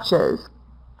structures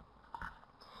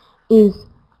is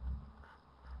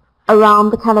around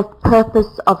the kind of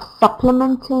purpose of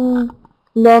supplementing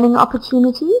learning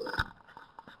opportunities.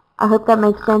 I hope that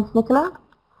makes sense, Nicola.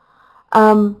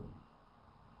 So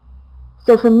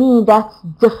for me, that's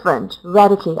different,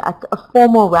 radically. A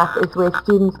formal wrap is where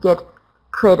students get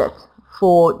credit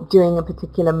for doing a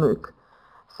particular MOOC.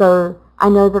 So I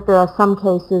know that there are some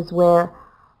cases where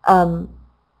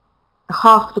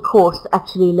half the course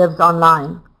actually lives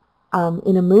online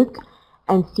in a MOOC,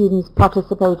 and students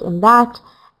participate in that,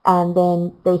 and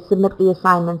then they submit the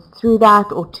assignments through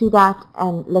that or to that,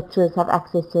 and lecturers have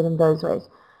access to it in those ways.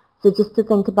 So just to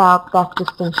think about that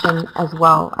distinction as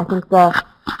well. I think the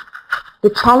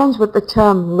challenge with the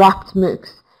term wrapped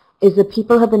MOOCs is that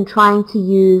people have been trying to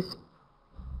use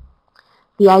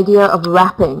the idea of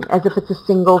wrapping as if it's a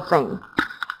single thing.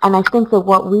 And I think that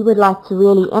what we would like to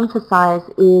really emphasize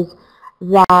is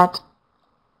that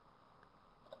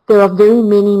there are very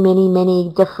many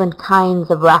different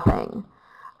kinds of wrapping.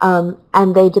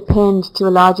 And they depend to a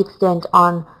large extent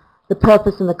on the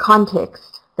purpose and the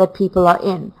context that people are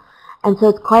in. And so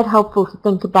it's quite helpful to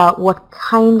think about what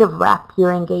kind of rap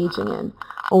you're engaging in,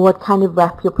 or what kind of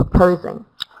rap you're proposing.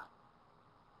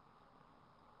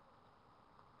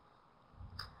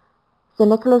 So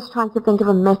Nicola's trying to think of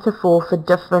a metaphor for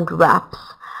different raps,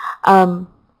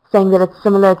 saying that it's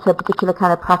similar to a particular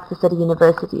kind of practice at a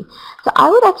university. So I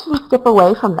would actually step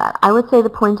away from that. I would say the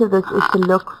point of this is to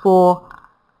look for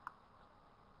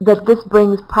that this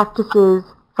brings practices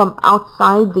from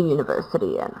outside the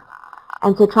university in.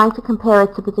 And so trying to compare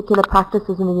it to particular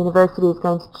practices in the university is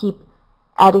going to keep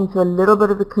adding to a little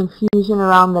bit of the confusion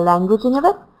around the languaging of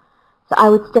it. So I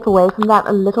would step away from that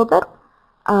a little bit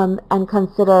and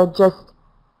consider just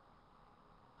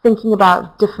thinking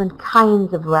about different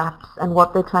kinds of raps and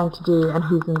what they're trying to do and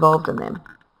who's involved in them.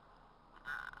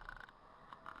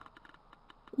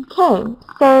 Okay,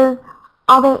 so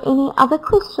are there any other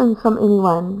questions from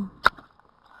anyone?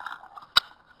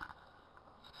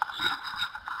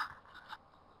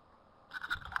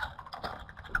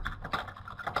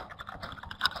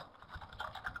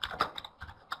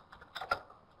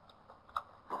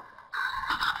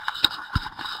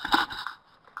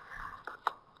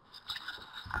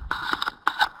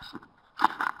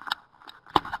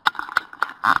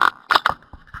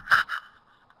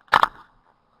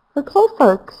 Okay,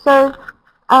 folks, so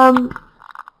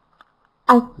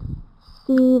I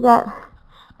see that,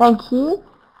 thank you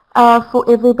for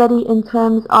everybody in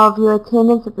terms of your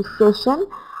attendance at the session.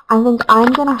 I think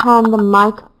I'm going to hand the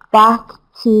mic back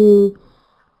to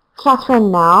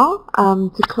Catherine now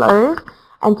to close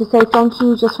and to say thank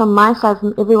you just from my side,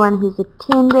 from everyone who's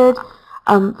attended,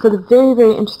 for the very,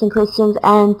 very interesting questions,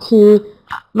 and to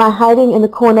my hiding in the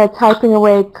corner typing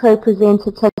away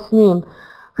co-presenter Tasneem,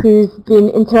 who's been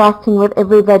interacting with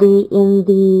everybody in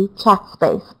the chat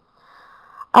space.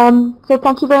 So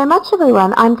thank you very much,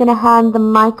 everyone. I'm going to hand the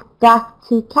mic back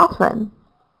to Catherine.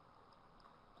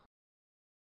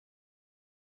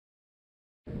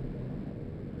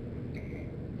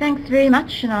 Thanks very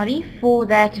much, Shanali, for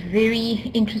that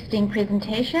very interesting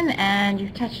presentation, and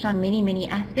you've touched on many, many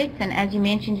aspects. And as you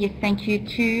mentioned, yes, thank you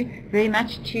very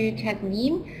much to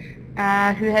Tasneem,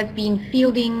 who has been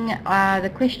fielding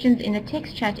the questions in the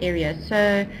text chat area.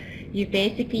 So you've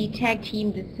basically tag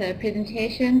teamed this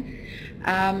presentation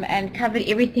and covered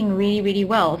everything really, really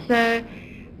well. So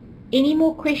any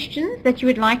more questions that you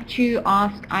would like to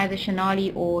ask either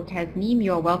Shanali or Tasneem,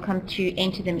 you're welcome to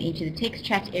enter them into the text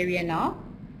chat area now.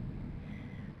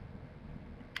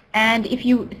 And if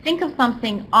you think of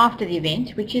something after the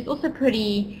event, which is also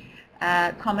pretty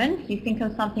common, you think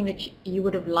of something that you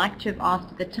would have liked to have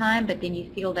asked at the time, but then you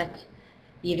feel that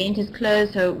the event is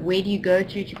closed, so where do you go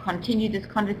to continue this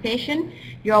conversation?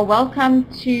 You are welcome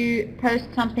to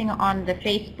post something on the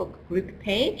Facebook group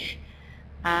page,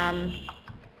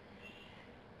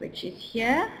 which is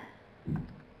here.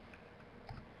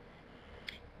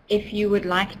 If you would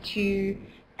like to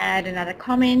add another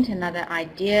comment, another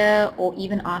idea, or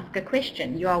even ask a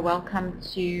question, you are welcome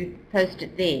to post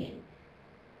it there.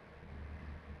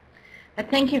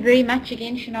 But thank you very much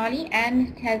again, Shanali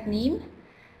and Tasneem.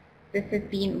 This has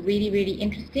been really, really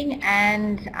interesting,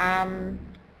 and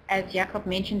as Jacob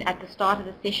mentioned at the start of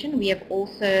the session, we have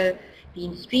also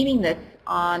been streaming this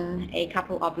on a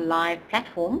couple of live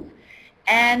platforms,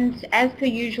 and as per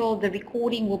usual, the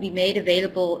recording will be made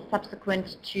available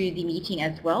subsequent to the meeting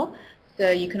as well. So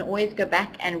you can always go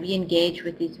back and re-engage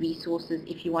with these resources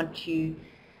if you want to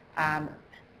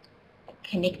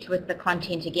connect with the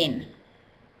content again.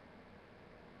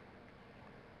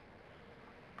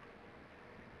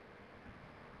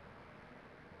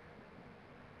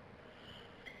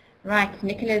 Right,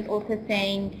 Nicola is also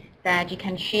saying that you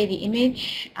can share the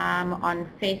image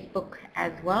on Facebook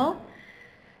as well.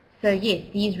 So yes,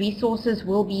 these resources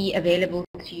will be available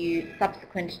to you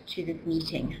subsequent to this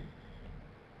meeting.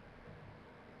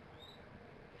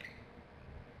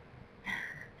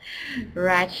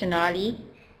 Right, Shanali,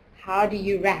 how do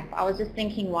you rap? I was just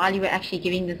thinking while you were actually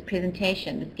giving this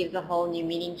presentation, this gives a whole new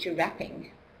meaning to rapping.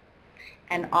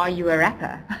 And are you a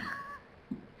rapper?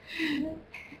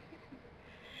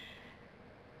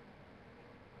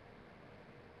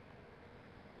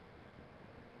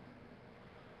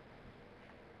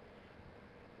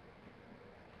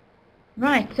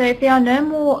 Right, so if there are no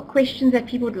more questions that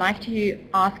people would like to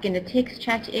ask in the text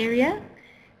chat area,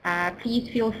 please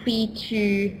feel free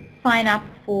to sign up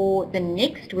for the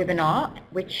next webinar,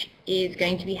 which is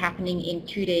going to be happening in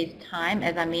 2 days' time,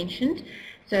 as I mentioned.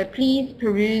 So please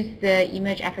peruse the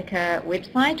Emerge Africa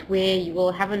website, where you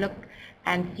will have a look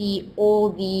and see all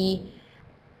the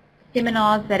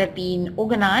seminars that have been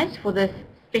organized for this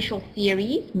special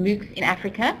series, MOOCs in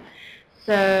Africa.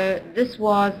 So this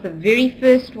was the very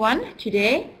first one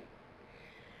today,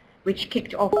 which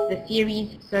kicked off the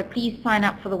series. So please sign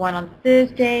up for the one on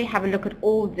Thursday. Have a look at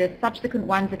all the subsequent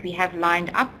ones that we have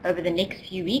lined up over the next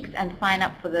few weeks and sign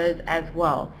up for those as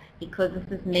well, because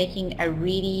this is making a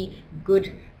really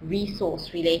good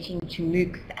resource relating to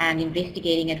MOOCs and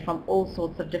investigating it from all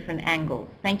sorts of different angles.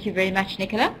 Thank you very much,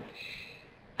 Nicola.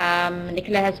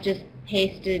 Nicola has just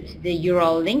pasted the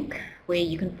URL link where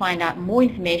you can find out more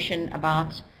information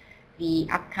about the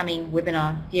upcoming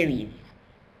webinar series.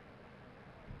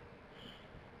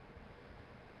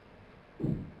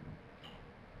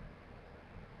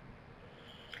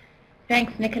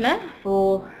 Thanks, Nicola,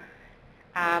 for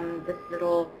this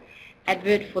little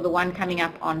advert for the one coming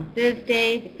up on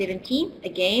Thursday, the 17th,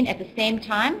 again at the same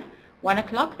time, 1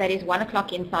 o'clock. That is 1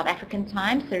 o'clock in South African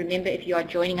time. So remember, if you are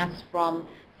joining us from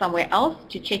somewhere else,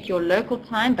 to check your local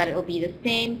time, but it will be the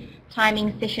same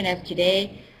timing session as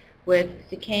today with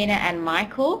Sukaina and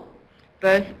Michael,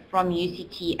 both from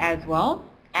UCT as well.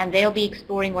 And they'll be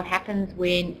exploring what happens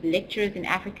when lecturers in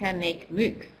Africa make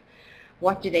MOOCs.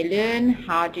 What do they learn?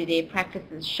 How do their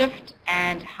practices shift?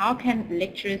 And how can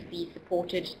lecturers be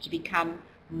supported to become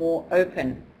more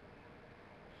open?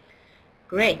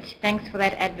 Great. Thanks for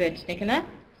that advert, Nicola.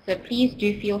 So please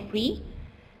do feel free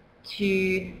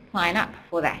to sign up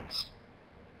for that.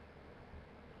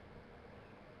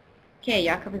 Okay,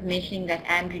 Jakob is mentioning that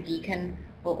Andrew Deacon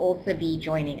will also be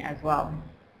joining as well.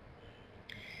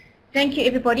 Thank you,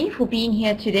 everybody, for being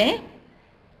here today.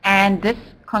 And this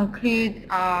concludes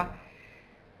our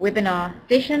webinar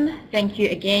session. Thank you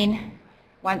again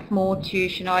once more to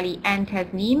Shanali and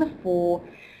Tasneem for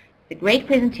the great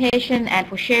presentation and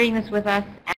for sharing this with us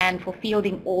and for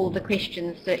fielding all the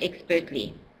questions so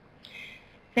expertly.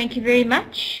 Thank you very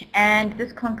much, and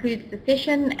this concludes the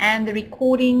session, and the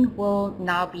recording will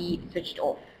now be switched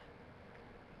off.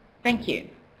 Thank you.